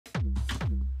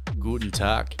Guten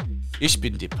Tag, ich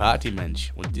bin der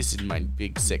Partymensch und this is my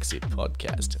big sexy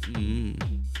podcast.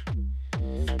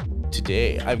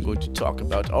 Today I'm going to talk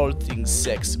about all things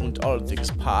sex and all things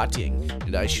partying,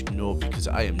 and I should know because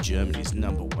I am Germany's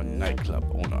 #1 nightclub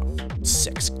owner,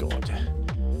 sex god.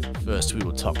 First we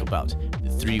will talk about the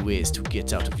 3 ways to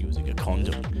get out of using a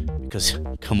condom, because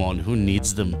come on, who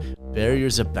needs them?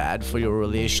 Barriers are bad for your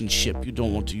relationship. You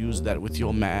don't want to use that with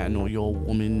your man or your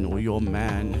woman or your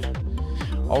man.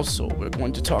 Also, we're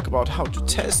going to talk about how to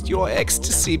test your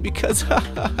ecstasy because,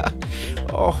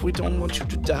 we don't want you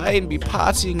to die and be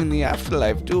partying in the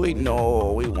afterlife, do we?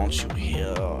 No, we want you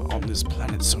here on this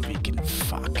planet so we can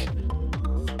fuck.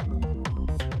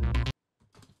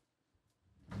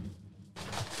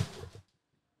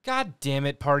 God damn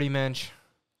it, party mensch.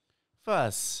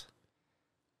 Was?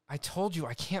 I told you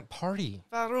I can't party.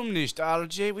 Warum nicht,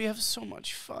 RJ? We have so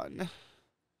much fun.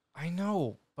 I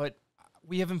know, but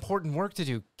we have important work to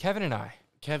do. Kevin and I.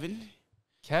 Kevin?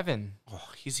 Kevin. Oh,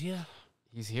 he's here?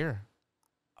 He's here.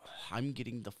 I'm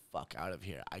getting the fuck out of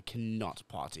here. I cannot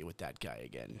party with that guy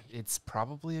again. It's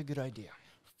probably a good idea.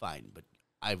 Fine, but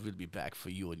I will be back for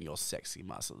you and your sexy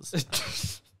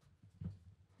muscles.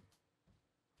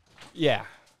 Yeah.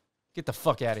 Get the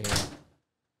fuck out of here.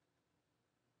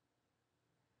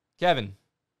 Kevin.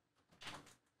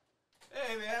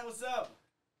 Hey, man, what's up?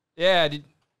 Yeah,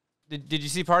 did you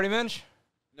see Party Mensch?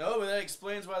 No, but that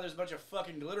explains why there's a bunch of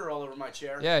fucking glitter all over my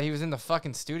chair. Yeah, he was in the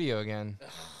fucking studio again.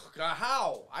 God,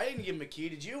 how? I didn't give him a key,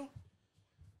 did you?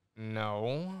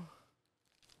 No.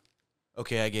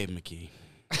 Okay, I gave him a key.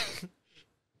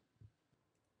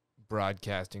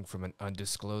 Broadcasting from an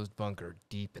undisclosed bunker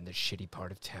deep in the shitty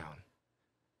part of town.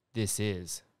 This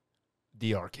is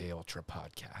the RK Ultra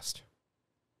Podcast.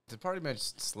 Did Party Match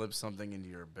slip something into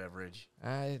your beverage?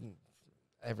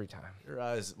 Every time. Your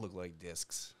eyes look like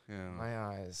discs. Yeah. My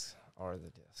eyes are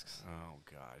the discs. Oh,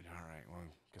 God. All right. Well,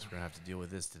 guess we're going to have to deal with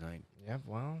this tonight. Yeah,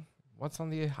 well, what's on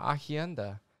the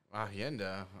agenda?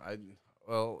 Agenda?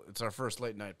 Well, it's our first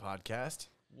late night podcast.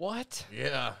 What?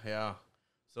 Yeah.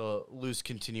 So, loose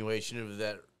continuation of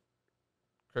that.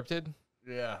 Cryptid?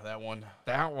 Yeah, that one.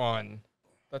 That one.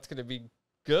 That's going to be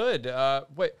good.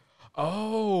 Wait.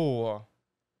 Oh.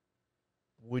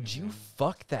 Would you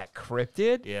fuck that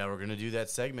cryptid? Yeah, we're going to do that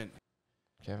segment.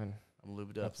 Kevin. I'm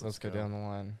lubed up. Let's go down the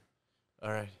line. All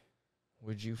right.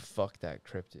 Would you fuck that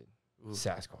cryptid? Ooh.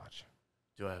 Sasquatch.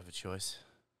 Do I have a choice?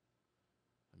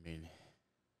 I mean...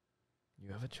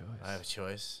 You have a choice. I have a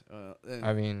choice.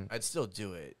 I'd still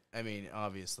do it. I mean,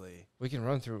 obviously. We can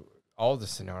run through all the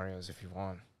scenarios if you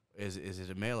want. Is it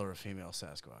a male or a female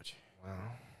Sasquatch?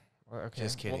 Well, okay.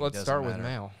 Just kidding. Well, let's start with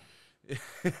male.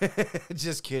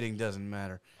 Just kidding. Doesn't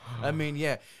matter. I mean,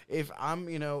 yeah. If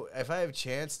I have a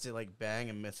chance to like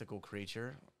bang a mythical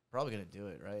creature, probably gonna do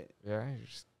it, right? Yeah.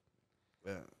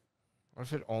 Yeah. What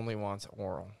if it only wants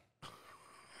oral?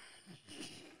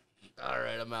 All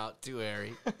right, I'm out. Too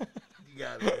hairy. You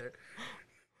got me there.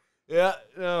 Yeah,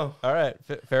 no. All right,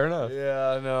 fair enough.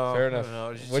 Yeah, no. Fair enough.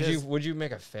 No, would you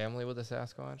make a family with a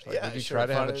Sasquatch? Like, yeah, would you sure, try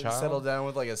to have a child? Settle down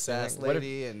with like a sass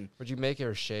lady and. Would you make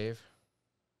her shave?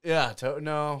 Yeah,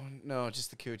 no, just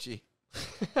the coochie.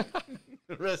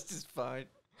 The rest is fine.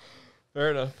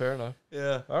 Fair enough.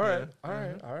 Yeah. All right.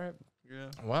 Yeah. All right.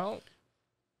 Yeah. Well,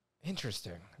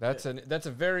 interesting. That's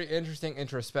a very interesting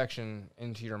introspection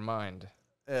into your mind.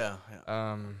 Yeah.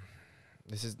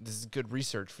 This is good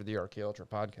research for the RK Ultra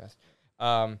podcast.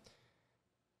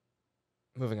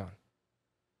 Moving on.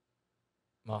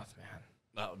 Mothman.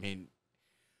 I mean,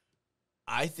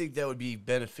 I think that would be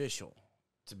beneficial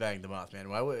to bang the Mothman.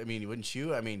 Wouldn't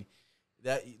you? I mean,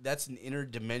 that's an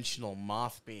interdimensional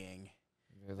moth being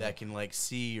that can like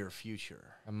see your future.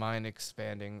 A mind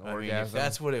expanding orgasm. I mean, if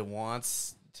that's what it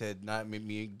wants to not make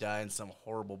me die in some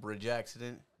horrible bridge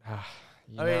accident.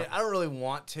 I mean, I don't really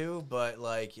want to, but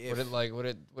like, if would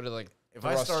it if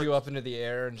thrust you up into the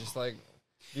air and just like,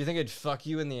 do you think it'd fuck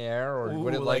you in the air, or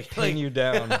would it like pin you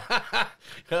down?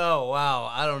 Oh wow,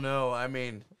 I don't know. I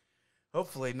mean,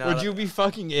 hopefully not. Would you be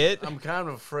fucking it? I'm kind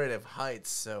of afraid of heights,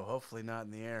 so hopefully not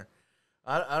in the air.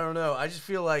 I don't know. I just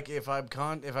feel like if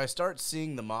I start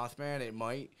seeing the Mothman, it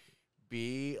might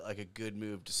be like a good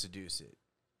move to seduce it.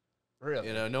 Really?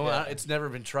 It's never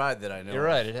been tried that I know. You're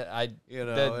right.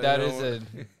 That is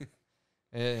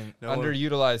an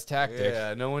underutilized tactic.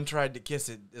 Yeah, no one tried to kiss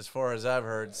it, as far as I've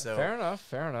heard. So fair enough.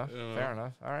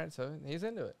 All right, so he's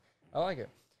into it. I like it.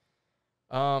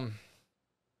 I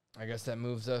guess that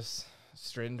moves us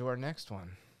straight into our next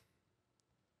one.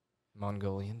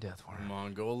 Mongolian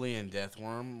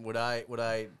deathworm. Would I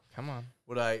Come on.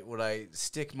 Would I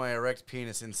stick my erect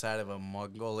penis inside of a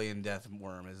Mongolian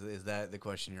deathworm? Is that the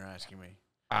question you're asking me?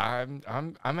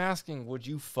 I'm asking, would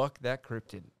you fuck that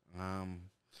cryptid?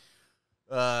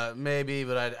 Maybe,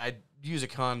 but I'd use a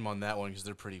condom on that one because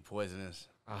they're pretty poisonous.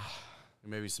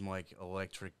 Maybe some like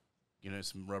electric,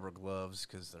 some rubber gloves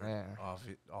because they're off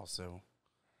it also.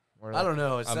 Or I don't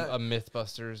know. It's a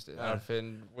MythBusters outfit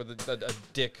with a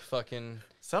dick fucking.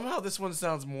 Somehow this one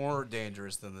sounds more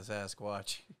dangerous than the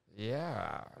Sasquatch.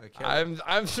 Yeah, Okay.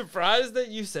 I'm surprised that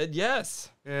you said yes.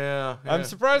 Yeah. I'm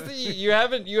surprised that you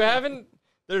haven't.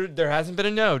 There hasn't been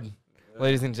a node,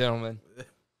 ladies and gentlemen.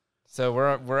 So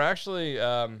we're actually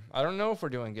I don't know if we're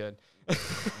doing good. I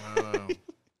don't know.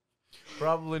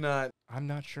 Probably not. I'm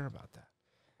not sure about that.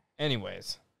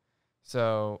 Anyways,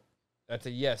 so that's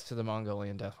a yes to the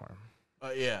Mongolian deathworm.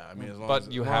 Yeah, I mean, as long but as,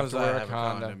 you as have long to as wear I a have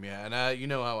condom. Yeah, and you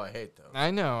know how I hate those. I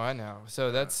know.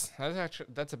 So that's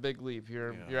a big leap.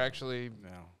 You're actually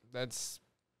that's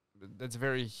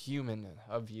very human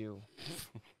of you.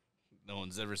 No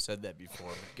one's ever said that before.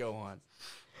 But go on.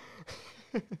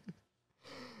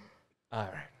 All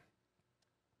right.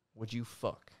 Would you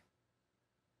fuck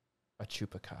a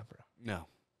chupacabra? No.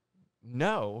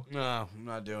 No. No, I'm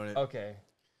not doing it. Okay.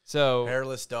 So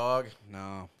hairless dog?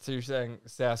 No. So you're saying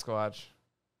Sasquatch?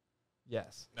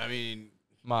 Yes. I mean,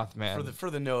 Mothman. For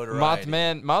the notoriety.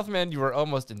 Mothman. You were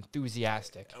almost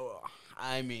enthusiastic. Oh,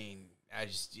 I mean, I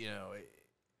just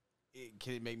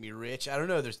can it make me rich? I don't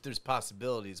know. There's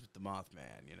possibilities with the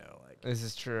Mothman. Like this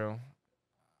is true.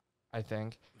 I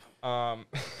think.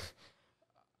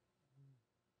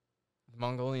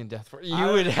 Mongolian death. You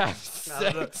would have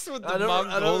sex with the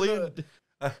Mongolian.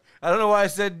 I don't know why I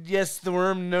said yes to the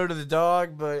worm, no to the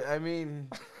dog, but I mean,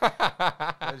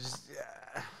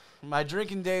 my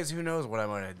drinking days. Who knows what I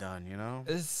might have done?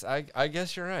 I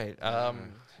guess you're right. I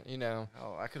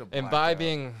could have.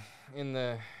 Imbibing in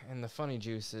the funny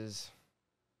juices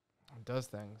does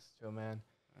things to a man.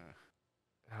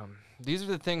 These are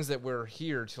the things that we're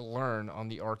here to learn on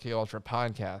the RK Ultra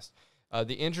podcast.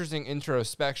 The interesting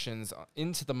introspections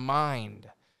into the mind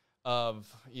of,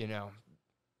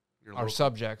 our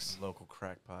subjects. Local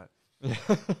crackpot.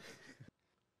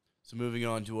 So moving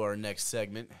on to our next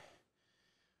segment.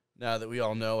 Now that we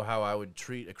all know how I would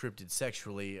treat a cryptid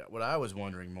sexually, what I was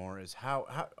wondering more is how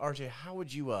RJ, how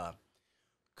would you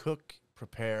cook,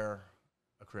 prepare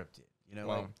a cryptid?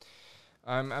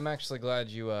 I'm actually glad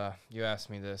you asked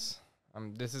me this.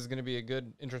 This is going to be a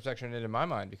good introspection into my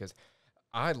mind because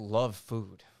I love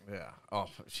food. Yeah. Oh,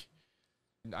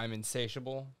 I'm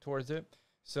insatiable towards it.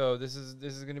 So this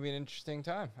is going to be an interesting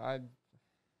time. I've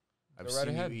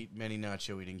seen you eat many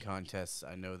nacho eating contests.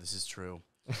 I know this is true.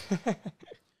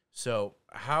 So,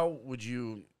 how would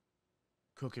you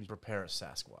cook and prepare a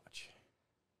Sasquatch?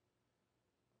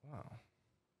 Wow.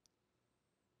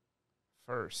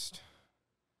 First,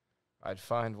 I'd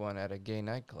find one at a gay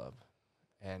nightclub,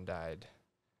 and I'd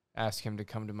ask him to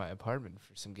come to my apartment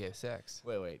for some gay sex.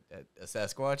 Wait, a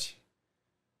Sasquatch?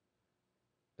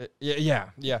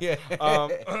 Yeah.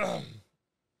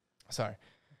 Sorry.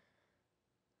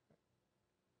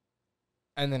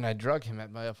 And then I drug him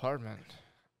at my apartment.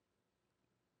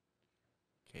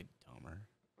 Okay, Dahmer.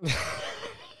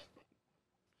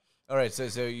 All right,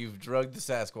 so you've drugged the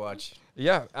Sasquatch.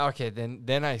 Yeah. Okay.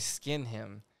 Then I skin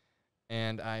him,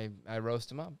 and I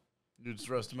roast him up. You just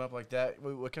roast him up like that.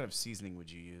 What kind of seasoning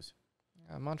would you use?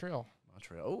 Montreal.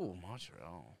 Oh,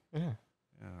 Montreal. Yeah.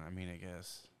 Yeah. I mean, I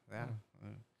guess. Yeah.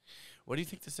 What do you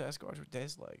think the Sasquatch would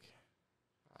taste like?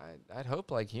 I'd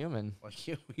hope like human. Like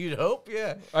you'd hope,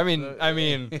 yeah. I mean,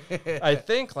 I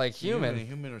think like human.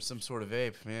 Human or some sort of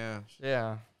ape, yeah.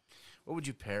 Yeah. What would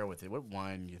you pair with it? What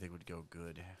wine do you think would go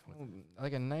good with it?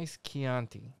 Like a nice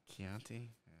Chianti. Chianti?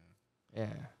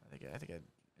 Yeah. I think I'd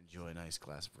enjoy a nice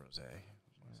glass of rosé.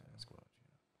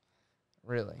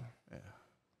 Really? Yeah.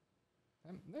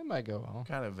 That might go well. What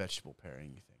kind of vegetable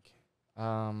pairing you think?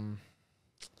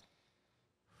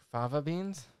 Fava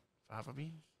beans? Fava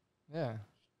beans? Yeah.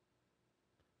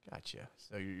 Gotcha.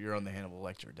 So you're on the Hannibal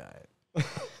Lecter diet.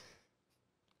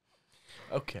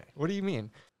 Okay. What do you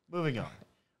mean? Moving on.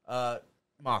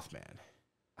 Mothman.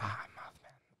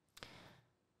 Mothman.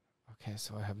 Okay,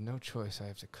 so I have no choice. I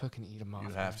have to cook and eat a Mothman.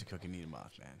 You have to cook and eat a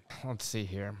Mothman. Let's see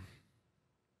here.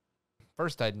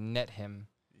 First, I'd net him,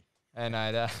 and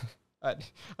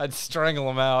I'd strangle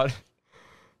him out,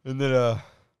 and then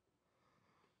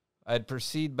I'd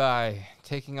proceed by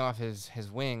taking off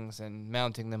his wings and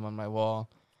mounting them on my wall.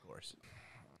 Of course.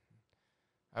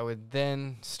 I would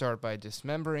then start by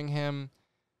dismembering him,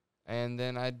 and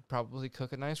then I'd probably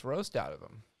cook a nice roast out of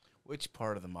him. Which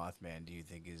part of the Mothman do you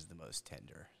think is the most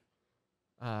tender?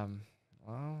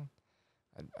 Well,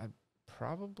 I'd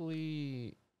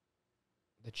probably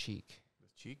the cheek. The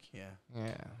Cheek? Yeah.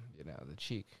 Yeah, the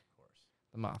cheek. Of course.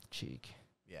 The moth cheek.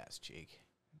 Yes, cheek.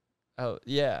 Oh,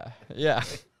 yeah. Yeah.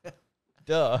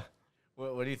 Duh.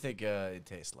 What do you think it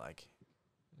tastes like?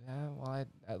 Yeah, well,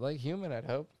 I'd like human, I'd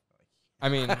hope. I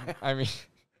mean, I think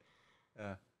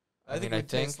it would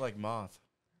taste like moth.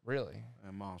 Really?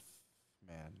 A moth,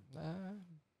 man.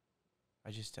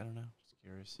 I don't know. Just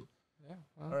curious. Yeah.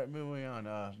 Well. All right, moving on.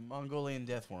 Mongolian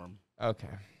deathworm. Okay.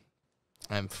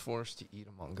 I'm forced to eat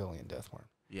a Mongolian deathworm.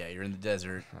 Yeah, you're in the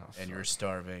desert and you're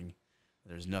starving.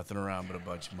 There's nothing around but a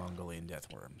bunch of Mongolian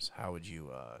deathworms. How would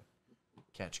you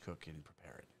catch, cook, and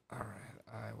prepare it? All right,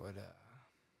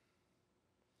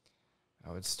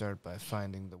 I would start by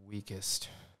finding the weakest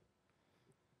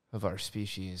of our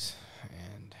species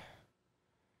and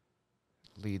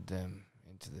lead them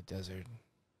into the desert.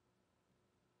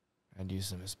 I'd use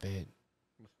them as bait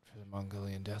for the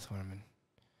Mongolian deathworm,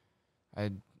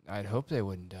 and I'd hope they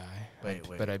wouldn't die. Wait.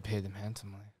 But I'd pay them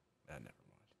handsomely. Never mind.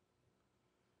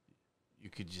 You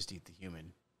could just eat the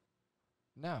human.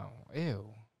 No,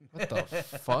 ew. What the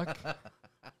fuck?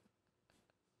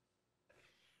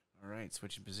 All right,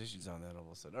 switching positions on that all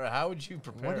of a sudden. All right, how would you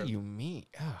prepare? What do you mean?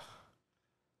 Ugh.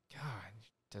 God,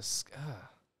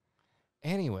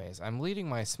 Anyways, I'm leading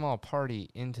my small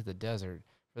party into the desert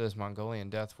for this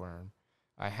Mongolian deathworm.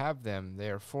 I have them.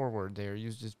 They are forward. They are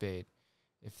used as bait.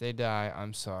 If they die,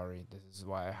 I'm sorry. This is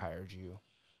why I hired you.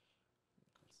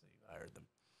 So you hired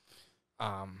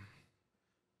them.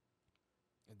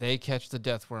 They catch the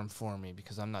deathworm for me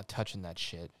because I'm not touching that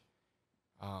shit.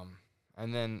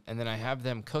 And then I have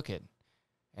them cook it,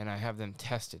 and I have them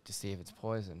test it to see if it's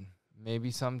poison.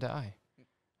 Maybe some die.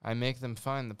 I make them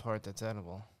find the part that's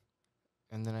edible,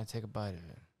 and then I take a bite of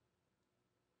it.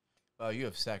 Wow, you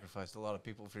have sacrificed a lot of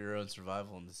people for your own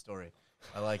survival in this story.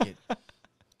 I like it.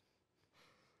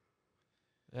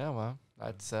 Yeah, well,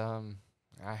 that's I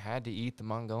had to eat the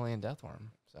Mongolian deathworm,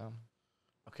 so.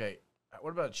 Okay, what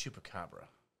about chupacabra?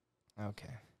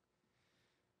 Okay.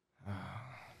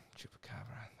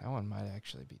 Chupacabra. That one might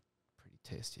actually be pretty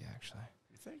tasty, actually.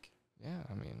 You think? Yeah,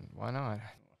 I mean, why not?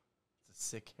 It's a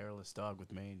sick, hairless dog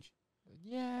with mange.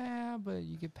 Yeah, but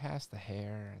you get past the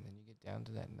hair, and then you get down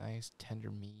to that nice, tender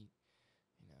meat.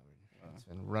 It's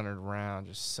been running around,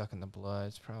 just sucking the blood.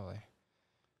 It's probably,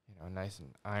 nice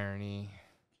and irony.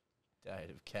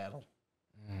 Diet of cattle.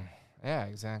 Yeah,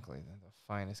 exactly. The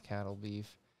finest cattle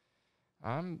beef.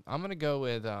 I'm gonna go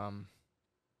with a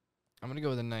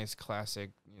nice classic,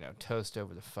 toast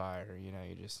over the fire. You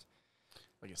just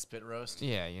like a spit roast.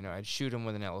 Yeah, I'd shoot him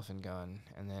with an elephant gun,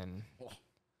 and then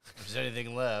if there's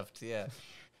anything left, yeah.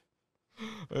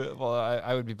 Well,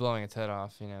 I would be blowing its head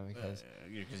off, because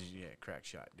crack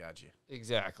shot, got you.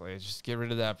 Exactly. Just get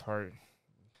rid of that part.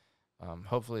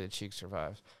 Hopefully the cheek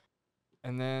survives,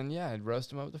 and then I'd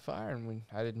roast him over the fire, and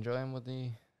I'd enjoy him with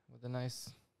the nice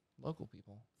local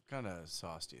people. What kind of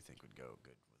sauce do you think would go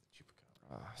good with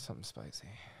chupacabra? Something spicy.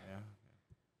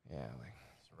 Yeah. Yeah, like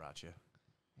sriracha.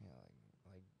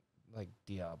 Yeah, like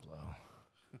Diablo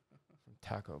from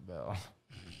Taco Bell.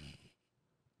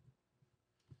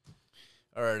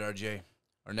 All right, RJ.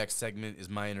 Our next segment is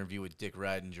my interview with Dick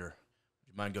Ridinger. Would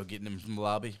you mind getting him from the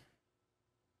lobby?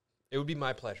 It would be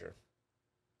my pleasure.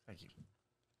 Thank you.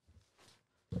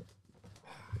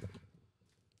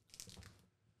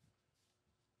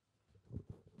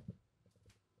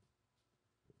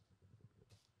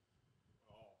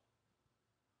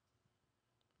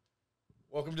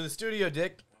 Welcome to the studio,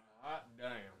 Dick. Hot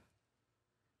damn.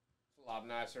 It's a lot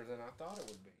nicer than I thought it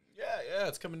would be. Yeah,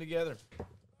 it's coming together.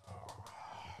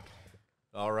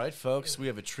 All right, folks, we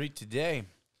have a treat today.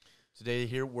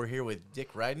 We're here with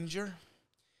Dick Ridinger.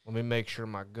 Let me make sure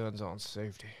my gun's on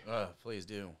safety. Please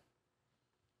do.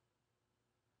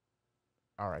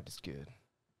 All right, it's good.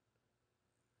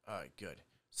 All right, good.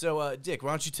 So, Dick,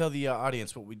 why don't you tell the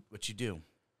audience what you do?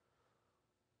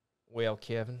 Well,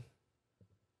 Kevin,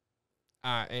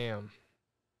 I am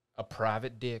a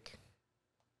private dick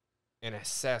and a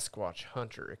Sasquatch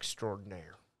hunter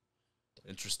extraordinaire.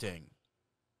 Interesting.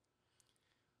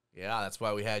 Yeah, that's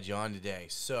why we had you on today.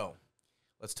 So,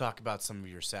 let's talk about some of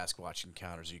your Sasquatch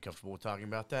encounters. Are you comfortable with talking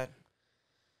about that?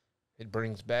 It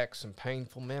brings back some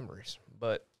painful memories,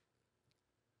 but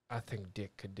I think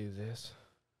Dick could do this.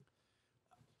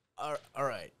 All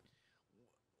right.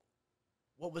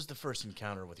 What was the first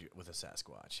encounter with a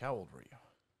Sasquatch? How old were you?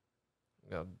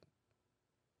 Well,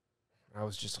 I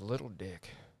was just a little dick.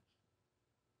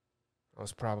 I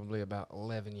was probably about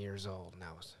 11 years old, and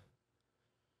I was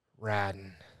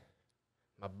riding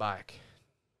my bike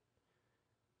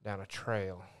down a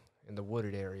trail in the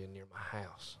wooded area near my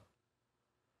house.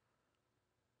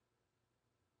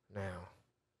 Now,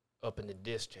 up in the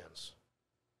distance,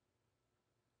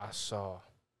 I saw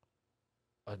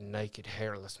a naked,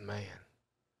 hairless man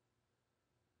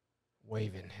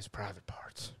waving his private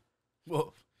parts.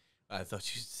 Well, I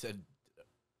thought you said...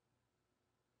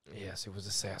 Yes, it was a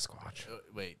Sasquatch.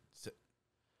 Wait.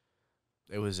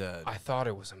 It was a... I thought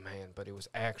it was a man, but it was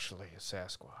actually a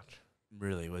Sasquatch.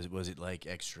 Really? Was it like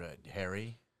extra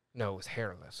hairy? No, it was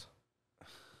hairless.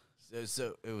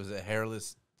 So it was a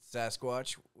hairless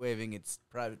Sasquatch waving its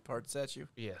private parts at you?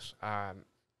 Yes,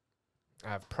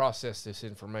 I've processed this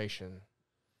information,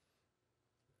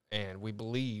 and we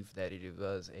believe that it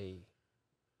was a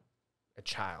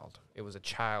child. It was a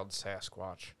child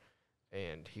Sasquatch,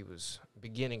 and he was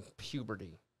beginning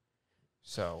puberty.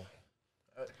 So,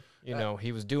 you know,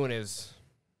 he was doing his...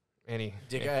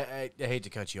 Dick, I hate to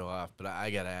cut you off, but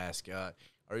I got to ask,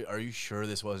 are you sure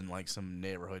this wasn't like some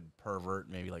neighborhood pervert,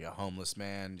 maybe like a homeless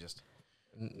man just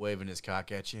waving his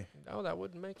cock at you? No, that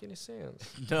wouldn't make any sense.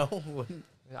 No? Wouldn't?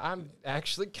 I'm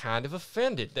actually kind of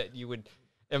offended that you would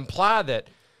imply that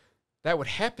would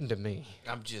happen to me.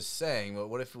 I'm just saying, well,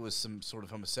 what if it was some sort of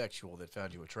homosexual that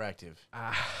found you attractive?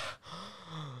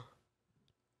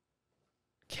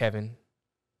 Kevin,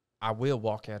 I will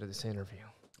walk out of this interview.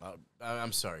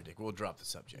 I'm sorry, Dick. We'll drop the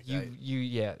subject.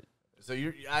 Yeah. So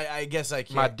I guess I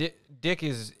can't. My dick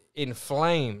is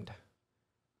inflamed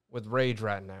with rage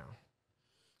right now.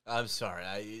 I'm sorry.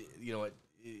 You know what?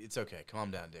 It's okay.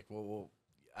 Calm down, Dick.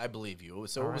 I believe you.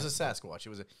 So it was a Sasquatch. It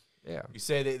was a. Yeah. You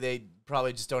say they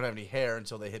probably just don't have any hair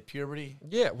until they hit puberty?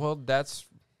 Yeah. Well, that's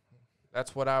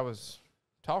what I was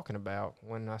talking about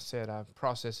when I said I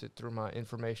process it through my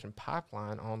information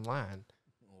pipeline online.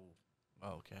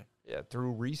 Oh, okay. Yeah,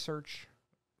 through research.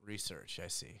 Research, I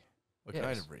see. What Yes.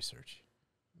 kind of research?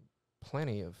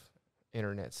 Plenty of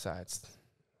internet sites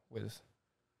with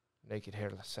naked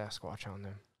hairless Sasquatch on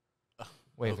them,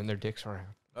 waving their dicks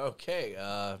around. Okay,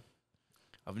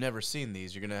 I've never seen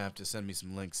these. You're going to have to send me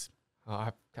some links.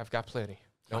 I've got plenty.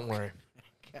 Don't worry.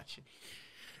 Gotcha.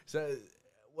 So,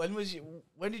 when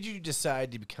did you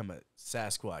decide to become a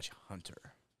Sasquatch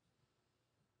hunter?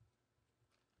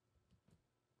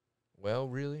 Well,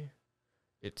 really,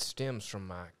 it stems from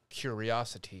my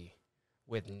curiosity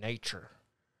with nature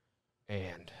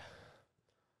and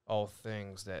all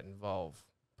things that involve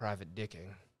private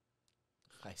dicking.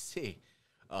 I see.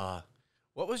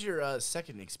 What was your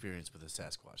second experience with a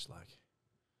Sasquatch like?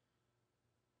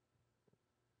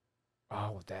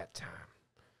 Oh, that time.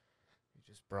 You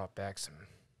just brought back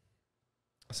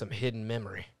some hidden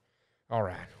memory. All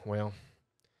right, well,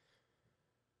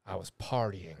 I was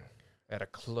partying at a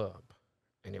club,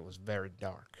 and it was very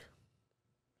dark.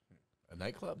 A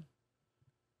nightclub?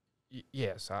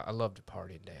 Yes, I love to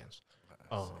party and dance.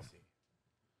 I see.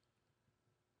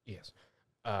 Yes.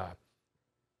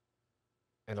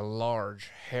 And a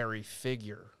large, hairy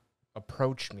figure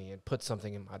approached me and put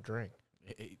something in my drink.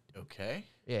 Okay.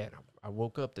 Yeah, and I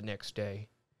woke up the next day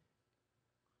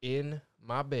in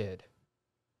my bed,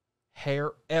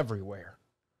 hair everywhere,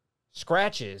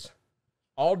 scratches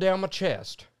all down my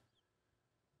chest.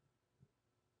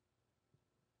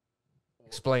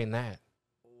 Explain that.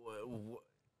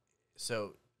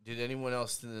 So, did anyone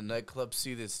else in the nightclub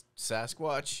see this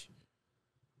Sasquatch?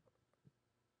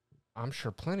 I'm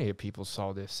sure plenty of people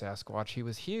saw this Sasquatch. He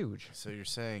was huge. So you're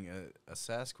saying a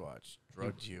Sasquatch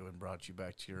drugged you and brought you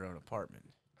back to your own apartment?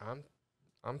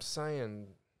 I'm saying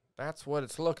that's what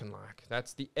it's looking like.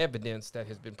 That's the evidence that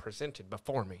has been presented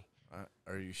before me.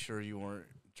 Are you sure you weren't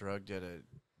drugged at a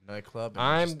nightclub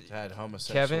and just had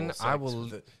homosexual Kevin, sex I will.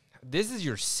 with This is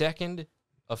your second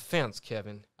offense,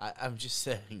 Kevin. I'm just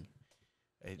saying.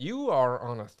 You are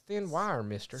on a thin wire,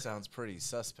 mister. Sounds pretty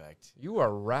suspect. You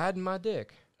are riding my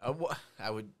dick.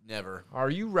 I would never. Are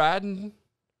you riding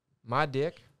my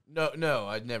dick? No,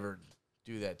 I'd never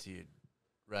do that to you,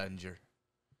 Ranger.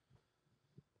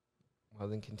 Well,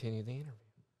 then continue the interview.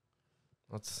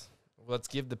 Let's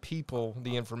give the people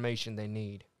the information they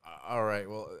need. All right.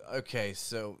 Well, okay.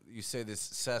 So you say this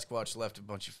Sasquatch left a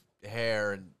bunch of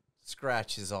hair and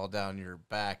scratches all down your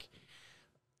back.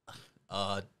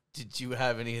 Did you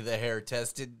have any of the hair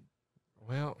tested?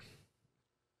 Well,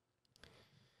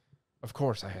 of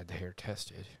course I had the hair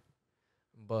tested,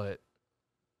 but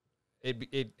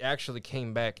it actually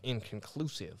came back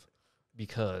inconclusive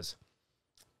because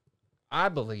I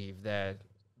believe that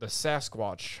the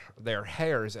Sasquatch, their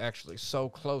hair is actually so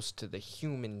close to the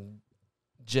human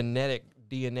genetic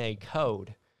DNA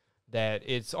code that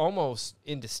it's almost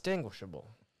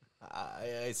indistinguishable.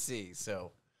 I see.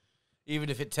 So even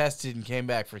if it tested and came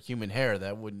back for human hair,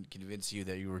 that wouldn't convince you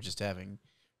that you were just having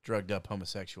drugged up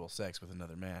homosexual sex with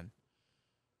another man.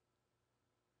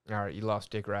 All right, you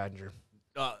lost Dick Ranger.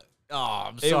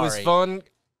 I'm sorry. It was fun.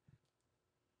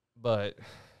 But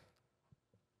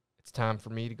it's time for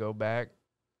me to go back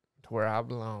to where I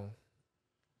belong.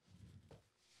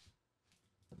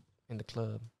 In the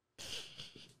club.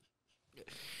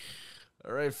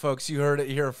 All right, folks, you heard it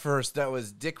here first. That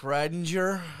was Dick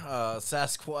Ridinger,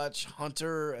 Sasquatch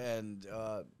hunter and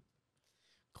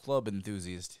club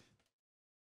enthusiast.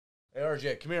 Hey,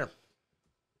 RJ, come here.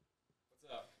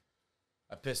 What's up?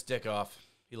 I pissed Dick off.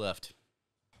 He left.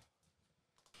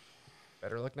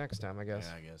 Better luck next time, I guess.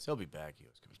 Yeah, I guess. He'll be back. He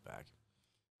always comes back.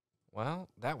 Well,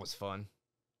 that was fun.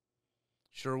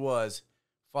 Sure was.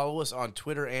 Follow us on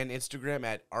Twitter and Instagram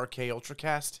at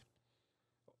RKUltracast.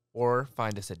 Or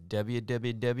find us at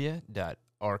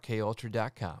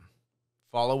www.rkultra.com.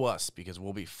 Follow us because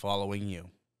we'll be following you.